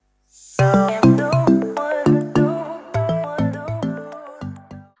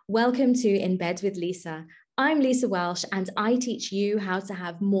Welcome to In Bed with Lisa. I'm Lisa Welsh and I teach you how to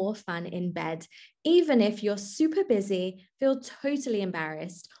have more fun in bed, even if you're super busy, feel totally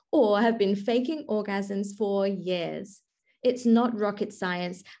embarrassed, or have been faking orgasms for years. It's not rocket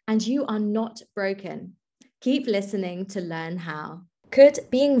science and you are not broken. Keep listening to learn how. Could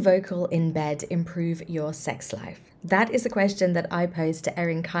being vocal in bed improve your sex life? That is a question that I posed to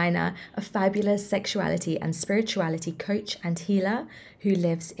Erin Kiner, a fabulous sexuality and spirituality coach and healer who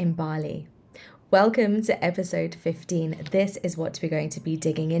lives in Bali. Welcome to episode 15. This is what we're going to be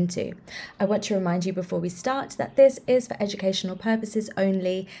digging into. I want to remind you before we start that this is for educational purposes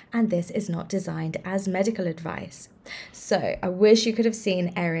only, and this is not designed as medical advice. So I wish you could have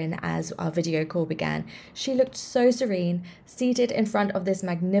seen Erin as our video call began. She looked so serene, seated in front of this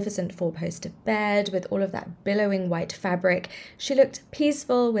magnificent four-poster bed with all of that billowing white fabric. She looked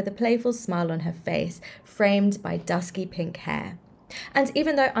peaceful with a playful smile on her face, framed by dusky pink hair. And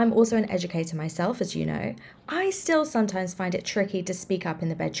even though I'm also an educator myself, as you know, I still sometimes find it tricky to speak up in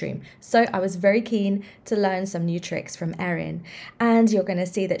the bedroom. So I was very keen to learn some new tricks from Erin. And you're going to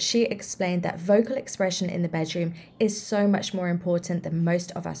see that she explained that vocal expression in the bedroom is so much more important than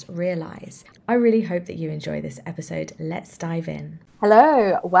most of us realize. I really hope that you enjoy this episode. Let's dive in.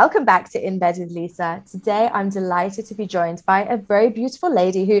 Hello, welcome back to In Bed with Lisa. Today I'm delighted to be joined by a very beautiful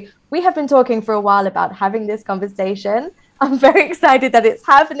lady who we have been talking for a while about having this conversation. I'm very excited that it's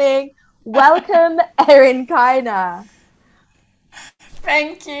happening. Welcome, Erin Kiner.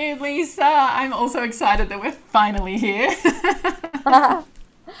 Thank you, Lisa. I'm also excited that we're finally here.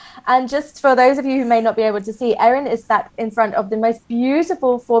 And just for those of you who may not be able to see, Erin is sat in front of the most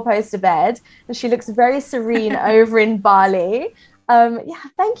beautiful four-poster bed, and she looks very serene over in Bali.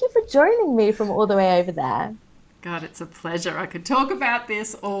 Thank you for joining me from all the way over there. God, it's a pleasure. I could talk about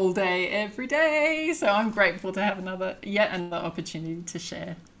this all day, every day. So I'm grateful to have yet another opportunity to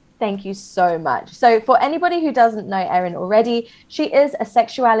share. Thank you so much. So for anybody who doesn't know Erin already, she is a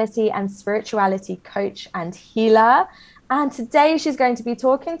sexuality and spirituality coach and healer. And today she's going to be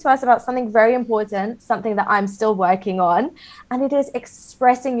talking to us about something very important, something that I'm still working on, and it is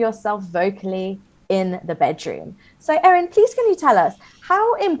expressing yourself vocally in the bedroom. So Erin, please can you tell us,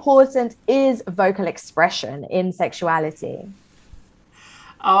 how important is vocal expression in sexuality?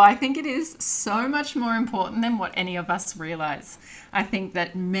 Oh, I think it is so much more important than what any of us realize. I think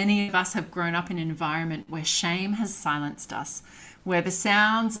that many of us have grown up in an environment where shame has silenced us, where the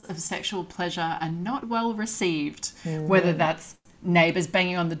sounds of sexual pleasure are not well received, whether that's neighbors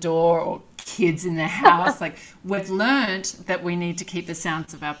banging on the door or kids in their house. Like, we've learned that we need to keep the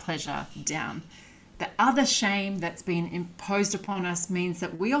sounds of our pleasure down. The other shame that's been imposed upon us means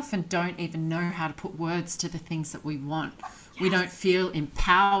that we often don't even know how to put words to the things that we want. Yes. We don't feel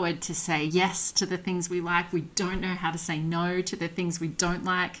empowered to say yes to the things we like. We don't know how to say no to the things we don't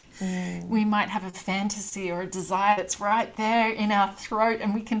like. We might have a fantasy or a desire that's right there in our throat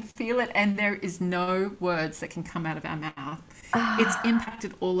and we can feel it, and there is no words that can come out of our mouth. It's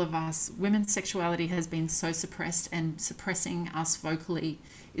impacted all of us. Women's sexuality has been so suppressed, and suppressing us vocally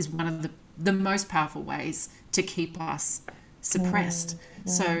is one of the most powerful ways to keep us suppressed.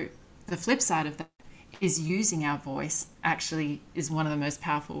 So the flip side of that is using our voice actually is one of the most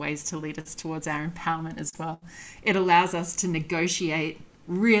powerful ways to lead us towards our empowerment as well. It allows us to negotiate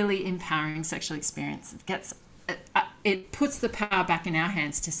really empowering sexual experience. It puts the power back in our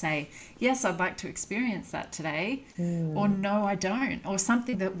hands to say, yes, I'd like to experience that today, or no, I don't. Or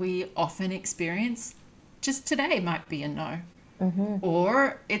something that we often experience just today might be a no.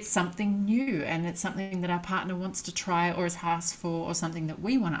 Or it's something new and it's something that our partner wants to try or has asked for, or something that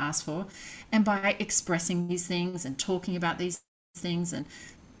we want to ask for. And by expressing these things and talking about these things and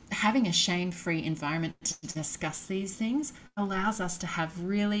having a shame-free environment to discuss these things allows us to have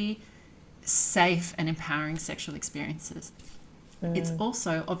really safe and empowering sexual experiences. It's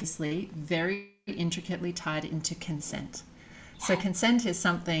also obviously very intricately tied into consent. So consent is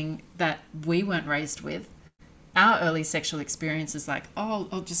something that we weren't raised with. Our early sexual experience is like, oh,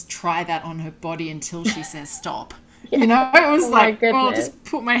 I'll just try that on her body until she says stop. You know, it was I'll just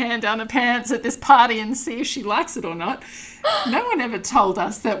put my hand down her pants at this party and see if she likes it or not. No one ever told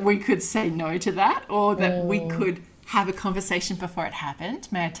us that we could say no to that, or that we could have a conversation before it happened.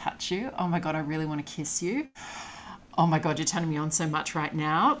 May I touch you? Oh my God, I really want to kiss you. Oh my God, you're turning me on so much right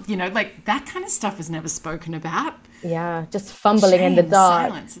now. You know, like that kind of stuff is never spoken about. Yeah, just fumbling in the dark.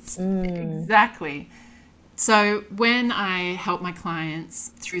 Silence. Exactly. So when I help my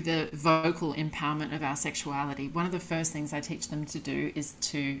clients through the vocal empowerment of our sexuality, one of the first things I teach them to do is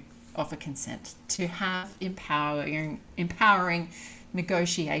to offer consent, to have empowering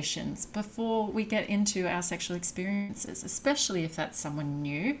negotiations before we get into our sexual experiences, especially if that's someone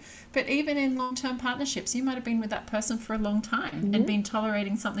new. But even in long-term partnerships, you might have been with that person for a long time and been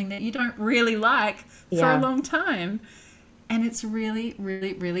tolerating something that you don't really like for a long time. And it's really,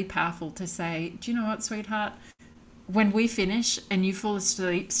 really, really powerful to say, do you know what, sweetheart? When we finish and you fall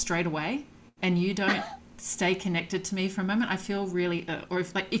asleep straight away and you don't stay connected to me for a moment, I feel really, or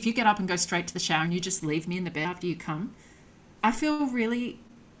if you get up and go straight to the shower and you just leave me in the bed after you come, I feel really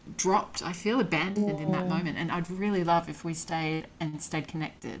dropped. I feel abandoned in that moment. And I'd really love if we stayed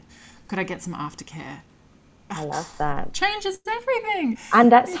connected. Could I get some aftercare? I love that. Changes everything.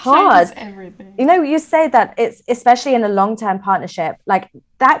 And that's hard. Everything. You know, you say that it's especially in a long-term partnership, like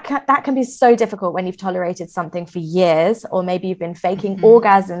that can be so difficult when you've tolerated something for years, or maybe you've been faking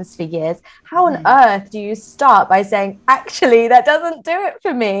orgasms for years. How on earth do you start by saying, actually, that doesn't do it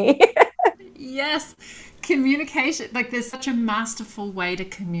for me? Yes. Communication, like there's such a masterful way to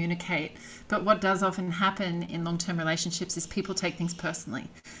communicate, but what does often happen in long-term relationships is people take things personally.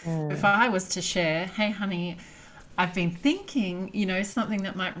 If I was to share, hey honey, I've been thinking, something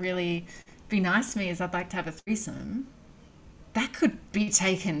that might really be nice to me is I'd like to have a threesome, that could be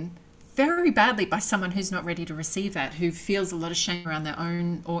taken very badly by someone who's not ready to receive that, who feels a lot of shame around their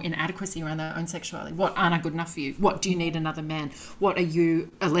own, or inadequacy around their own sexuality. What, aren't I good enough for you? What, do you need another man? What, are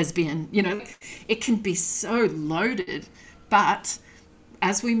you a lesbian? It can be so loaded. But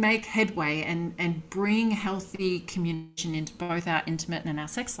as we make headway and bring healthy communication into both our intimate and our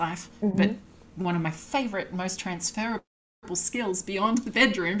sex life, but one of my favorite, most transferable skills beyond the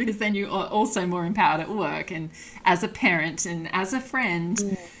bedroom, because then you are also more empowered at work and as a parent and as a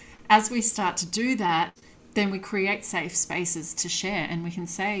friend. As we start to do that, then we create safe spaces to share, and we can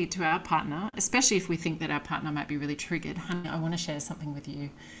say to our partner, especially if we think that our partner might be really triggered, honey, I want to share something with you,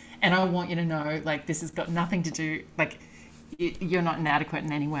 and I want you to know, like, this has got nothing to do, like, you're not inadequate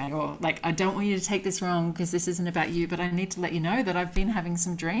in any way, or like, I don't want you to take this wrong because this isn't about you, but I need to let you know that I've been having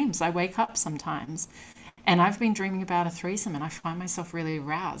some dreams. I wake up sometimes and I've been dreaming about a threesome and I find myself really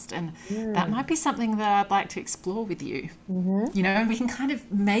aroused, and that might be something that I'd like to explore with you. We can kind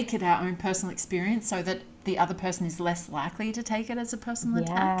of make it our own personal experience so that the other person is less likely to take it as a personal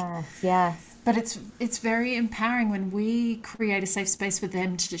attack. Yes. But it's very empowering when we create a safe space for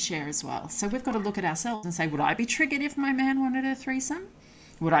them to share as well. So we've got to look at ourselves and say, would I be triggered if my man wanted a threesome?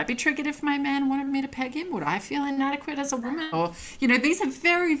 Would I be triggered if my man wanted me to peg him? Would I feel inadequate as a woman? Or, these are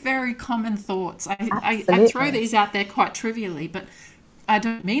very, very common thoughts. I throw these out there quite trivially, but I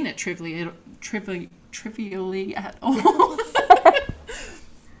don't mean it trivially at all.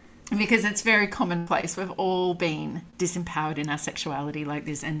 Because it's very commonplace. We've all been disempowered in our sexuality like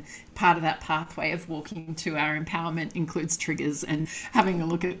this, and part of that pathway of walking to our empowerment includes triggers and having a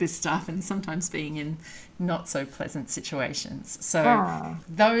look at this stuff, and sometimes being in not so pleasant situations. So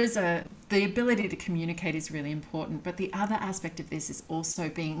those are, the ability to communicate is really important, but the other aspect of this is also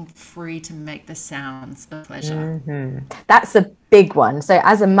being free to make the sounds of pleasure. That's a big one. So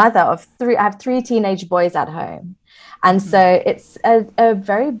as a mother of three, I have 3 teenage boys at home. And so it's a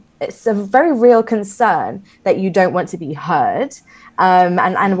very real concern that you don't want to be heard.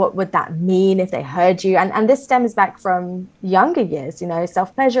 And what would that mean if they heard you? And this stems back from younger years,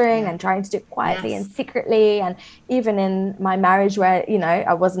 self-pleasuring and trying to do it quietly and secretly. And even in my marriage where,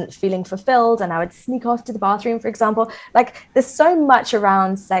 I wasn't feeling fulfilled and I would sneak off to the bathroom, for example. Like, there's so much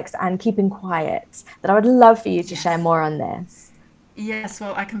around sex and keeping quiet that I would love for you to share more on this. Yes,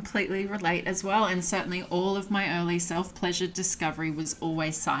 well, I completely relate as well. And certainly all of my early self-pleasure discovery was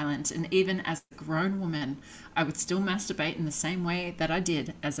always silent. And even as a grown woman, I would still masturbate in the same way that I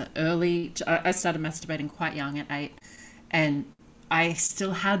did as I started masturbating quite young at 8. And I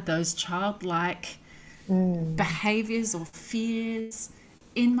still had those childlike behaviors or fears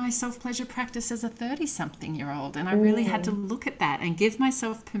in my self-pleasure practice as a 30-something-year-old. And I really had to look at that and give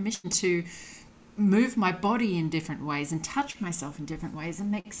myself permission to move my body in different ways and touch myself in different ways and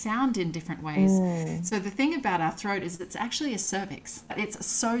make sound in different ways. So the thing about our throat is it's actually a cervix. It's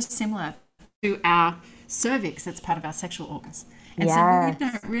so similar to our cervix that's part of our sexual organs. And so we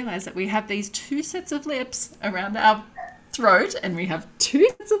don't realize that we have these 2 sets of lips around our throat, and we have 2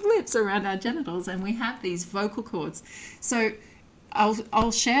 sets of lips around our genitals, and we have these vocal cords. So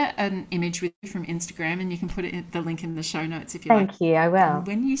I'll share an image with you from Instagram, and you can put the link in the show notes if you like. Thank you, I will. And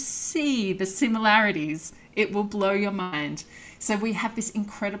when you see the similarities, it will blow your mind. So we have this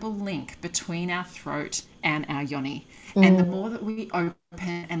incredible link between our throat and our yoni. And the more that we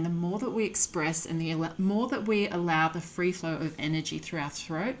open and the more that we express and the more that we allow the free flow of energy through our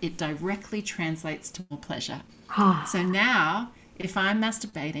throat, it directly translates to more pleasure. So now, if I'm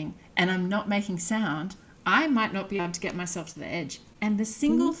masturbating and I'm not making sound, I might not be able to get myself to the edge. And the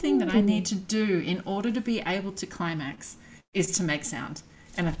single thing that I need to do in order to be able to climax is to make sound.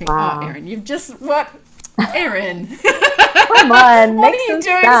 And I think, wow. Oh, Erin, you've just, what? Erin. Come on, what are you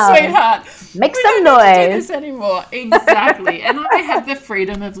doing, sound. Sweetheart? Make we some don't noise. Need to do this anymore. Exactly. And I have the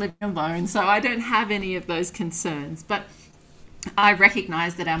freedom of living alone, so I don't have any of those concerns. But I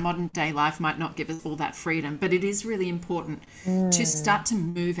recognize that our modern day life might not give us all that freedom, but it is really important to start to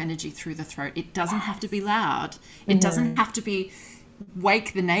move energy through the throat. It doesn't have to be loud. It doesn't have to be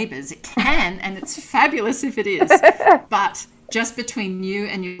wake the neighbors. It can, and it's fabulous if it is. But just between you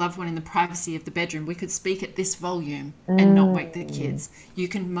and your loved one in the privacy of the bedroom, we could speak at this volume and not wake the kids. You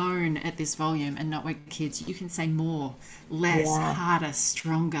can moan at this volume and not wake the kids. You can say more, less, harder,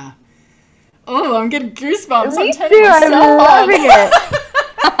 stronger. Oh, I'm getting goosebumps. Me I'm too. I'm loving it.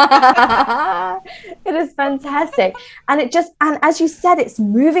 It is fantastic. And and as you said, it's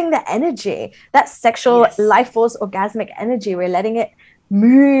moving the energy, that sexual life force, orgasmic energy. We're letting it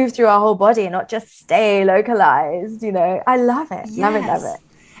move through our whole body and not just stay localized. I love it. Love it.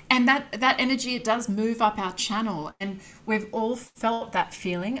 And that energy, it does move up our channel. And we've all felt that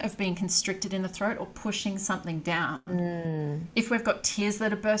feeling of being constricted in the throat or pushing something down. If we've got tears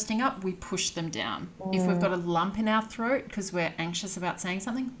that are bursting up, we push them down. If we've got a lump in our throat because we're anxious about saying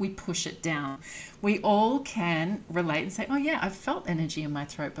something, we push it down. We all can relate and say, oh yeah, I've felt energy in my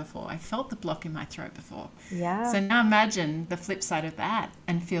throat before. I felt the block in my throat before. Yeah. So now imagine the flip side of that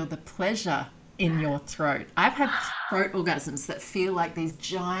and feel the pleasure in your throat. I've had throat orgasms that feel like these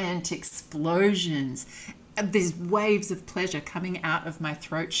giant explosions, these waves of pleasure coming out of my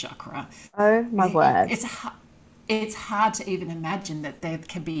throat chakra. Oh my word. It's hard to even imagine that there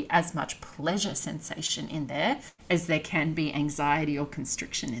can be as much pleasure sensation in there as there can be anxiety or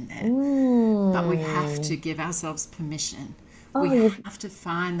constriction in there. But we have to give ourselves permission. We have to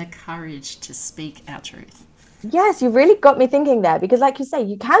find the courage to speak our truth. Yes, you really got me thinking there, because like you say,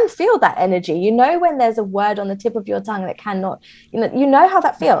 you can feel that energy. When there's a word on the tip of your tongue that cannot, you know how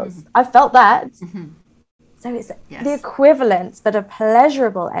that feels. I felt that. So it's the equivalent, but a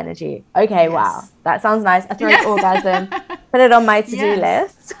pleasurable energy. Okay, wow. That sounds nice. A throat orgasm. Put it on my to-do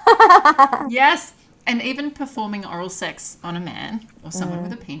list. Yes. And even performing oral sex on a man or someone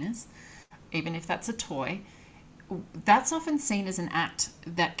with a penis, even if that's a toy, that's often seen as an act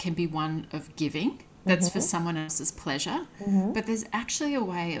that can be one of giving. That's for someone else's pleasure. But there's actually a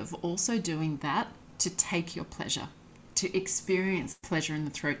way of also doing that to take your pleasure, to experience pleasure in the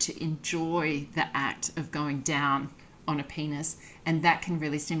throat, to enjoy the act of going down on a penis. And that can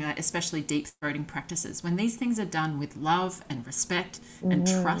really stimulate, especially deep throating practices. When these things are done with love and respect and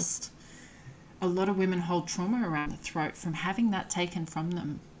trust, a lot of women hold trauma around the throat from having that taken from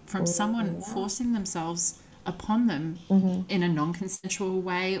them, from someone forcing themselves upon them in a non-consensual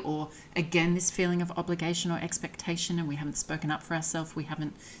way, or again this feeling of obligation or expectation, and we haven't spoken up for ourselves, we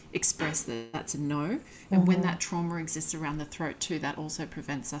haven't expressed that that's a no. And when that trauma exists around the throat too, that also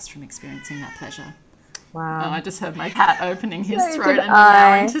prevents us from experiencing that pleasure. Wow. Oh, I just heard my cat opening his throat and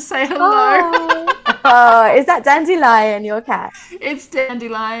meowing to say hello. Is that Dandelion, your cat? It's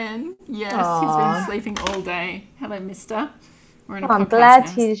Dandelion. Yes. He's been sleeping all day. Hello, mister. We're in a I'm glad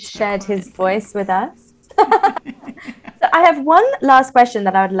he's shared his voice with us. So I have one last question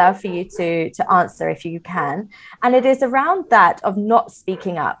that I would love for you to answer if you can, and it is around that of not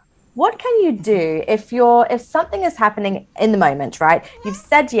speaking up. What can you do if something is happening in the moment, right? You've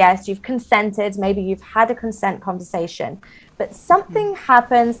said yes, you've consented, maybe you've had a consent conversation, but something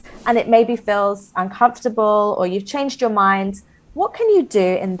happens and it maybe feels uncomfortable, or you've changed your mind. What can you do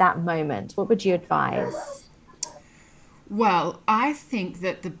in that moment? What would you advise? Well, I think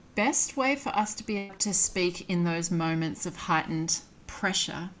that the best way for us to be able to speak in those moments of heightened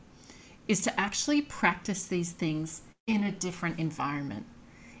pressure is to actually practice these things in a different environment.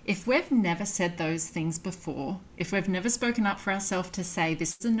 If we've never said those things before, if we've never spoken up for ourselves to say,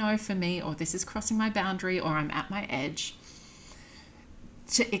 this is a no for me, or this is crossing my boundary, or I'm at my edge,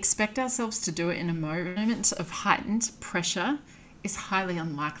 to expect ourselves to do it in a moment of heightened pressure is highly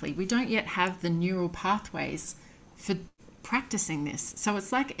unlikely. We don't yet have the neural pathways for practicing this. So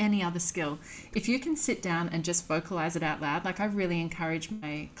it's like any other skill. If you can sit down and just vocalize it out loud, like I really encourage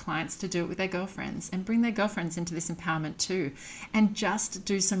my clients to do it with their girlfriends and bring their girlfriends into this empowerment too, and just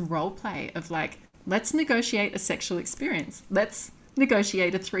do some role play of like, let's negotiate a sexual experience. Let's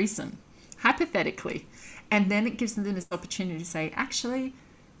negotiate a threesome, hypothetically. And then it gives them this opportunity to say, actually,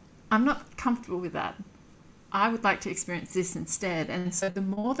 I'm not comfortable with that. I would like to experience this instead. And so the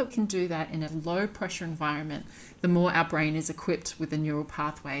more that we can do that in a low pressure environment, the more our brain is equipped with the neural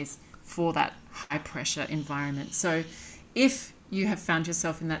pathways for that high pressure environment. So if you have found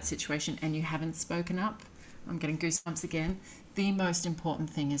yourself in that situation and you haven't spoken up, I'm getting goosebumps again. The most important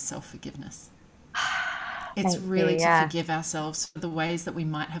thing is self-forgiveness. It's really to forgive ourselves for the ways that we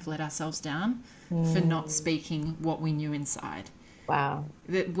might have let ourselves down, for not speaking what we knew inside. Wow.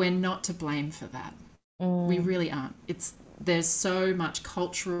 That we're not to blame for that. We really aren't. There's so much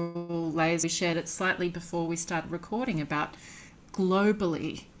cultural layers. We shared it slightly before we started recording about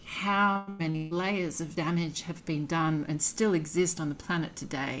globally how many layers of damage have been done and still exist on the planet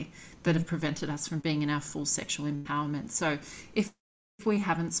today that have prevented us from being in our full sexual empowerment. So if we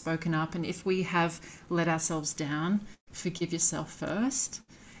haven't spoken up and if we have let ourselves down, forgive yourself first.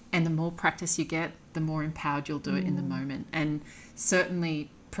 And the more practice you get, the more empowered you'll do it in the moment. And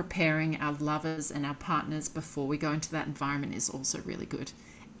certainly preparing our lovers and our partners before we go into that environment is also really good.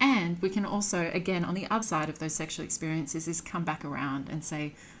 And we can also, again, on the other side of those sexual experiences, is come back around and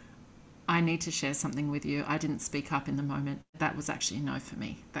say, I need to share something with you. I didn't speak up in the moment. That was actually a no for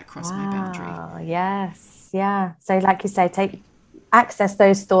me. That crossed my boundary. Yes. Yeah. So like you say, access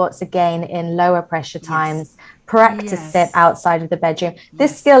those thoughts again in lower pressure times, practice it outside of the bedroom.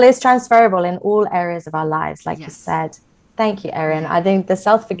 This skill is transferable in all areas of our lives, like you said. Thank you, Erin. I think the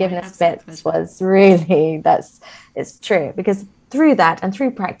self-forgiveness bit was really, it's true, because through that and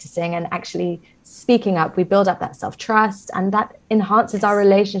through practicing and actually speaking up, we build up that self-trust and that enhances our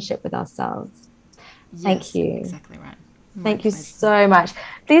relationship with ourselves. Thank you. Exactly right. Thank you so much.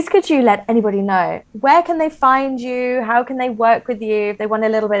 Please, could you let anybody know, where can they find you? How can they work with you if they want a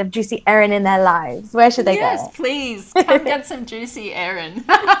little bit of juicy Erin in their lives? Where should they go? Yes, please. Come get some juicy Erin.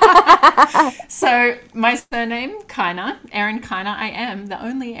 So my surname, Kiner, Erin Kiner. I am the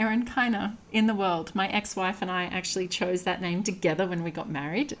only Erin Kiner in the world. My ex-wife and I actually chose that name together when we got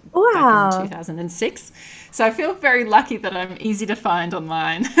married back in 2006. So I feel very lucky that I'm easy to find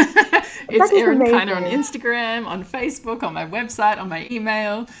online. It's Erin Kiner on Instagram, on Facebook, on my website, on my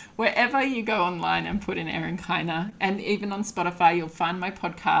email, wherever you go online and put in Erin Kiner. And even on Spotify, you'll find my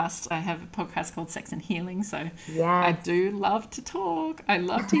podcast. I have a podcast called Sex and Healing. So I do love to talk. I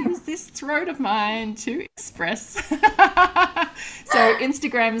love to use this throat of mine to express. So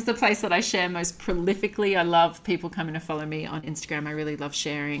Instagram is the place that I share most prolifically. I love people coming to follow me on Instagram. I really love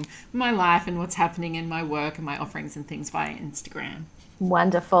sharing my life and what's happening in my work and my offerings and things via Instagram.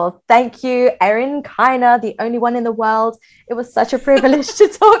 Wonderful. Thank you, Erin Kiner, the only one in the world. It was such a privilege to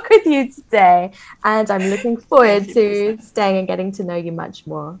talk with you today. And I'm looking forward to staying and getting to know you much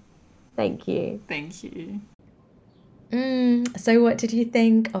more. Thank you. Thank you. So what did you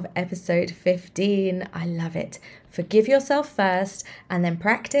think of episode 15? I love it. Forgive yourself first and then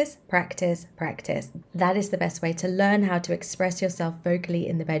practice, practice, practice. That is the best way to learn how to express yourself vocally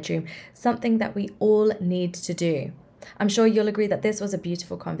in the bedroom, something that we all need to do. I'm sure you'll agree that this was a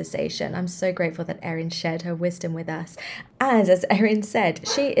beautiful conversation. I'm so grateful that Erin shared her wisdom with us. And as Erin said,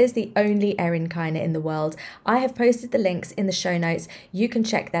 she is the only Erin Kiner in the world. I have posted the links in the show notes. You can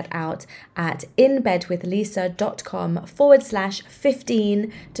check that out at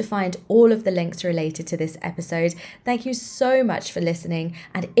inbedwithlisa.com/15 to find all of the links related to this episode. Thank you so much for listening.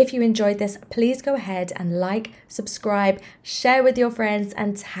 And if you enjoyed this, please go ahead and like, subscribe, share with your friends,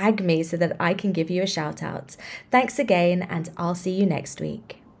 and tag me so that I can give you a shout out. Thanks again, and I'll see you next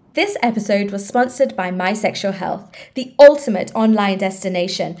week. This episode was sponsored by My Sexual Health, the ultimate online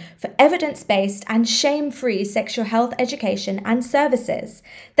destination for evidence-based and shame-free sexual health education and services.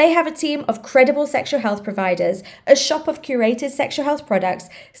 They have a team of credible sexual health providers, a shop of curated sexual health products,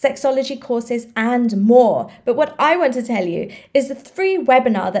 sexology courses, and more. But what I want to tell you is the free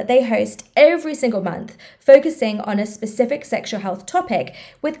webinar that they host every single month, focusing on a specific sexual health topic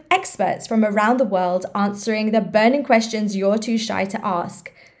with experts from around the world answering the burning questions you're too shy to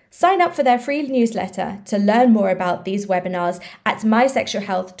ask. Sign up for their free newsletter to learn more about these webinars at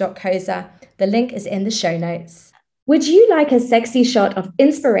mysexualhealth.coza. The link is in the show notes. Would you like a sexy shot of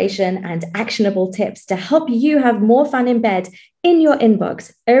inspiration and actionable tips to help you have more fun in bed in your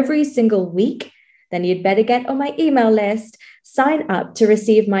inbox every single week? Then you'd better get on my email list. Sign up to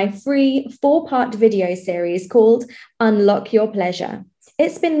receive my free 4-part video series called Unlock Your Pleasure.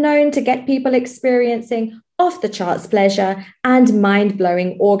 It's been known to get people experiencing off-the-charts pleasure and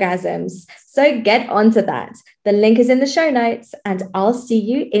mind-blowing orgasms. So get onto that. The link is in the show notes, and I'll see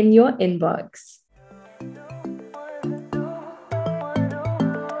you in your inbox.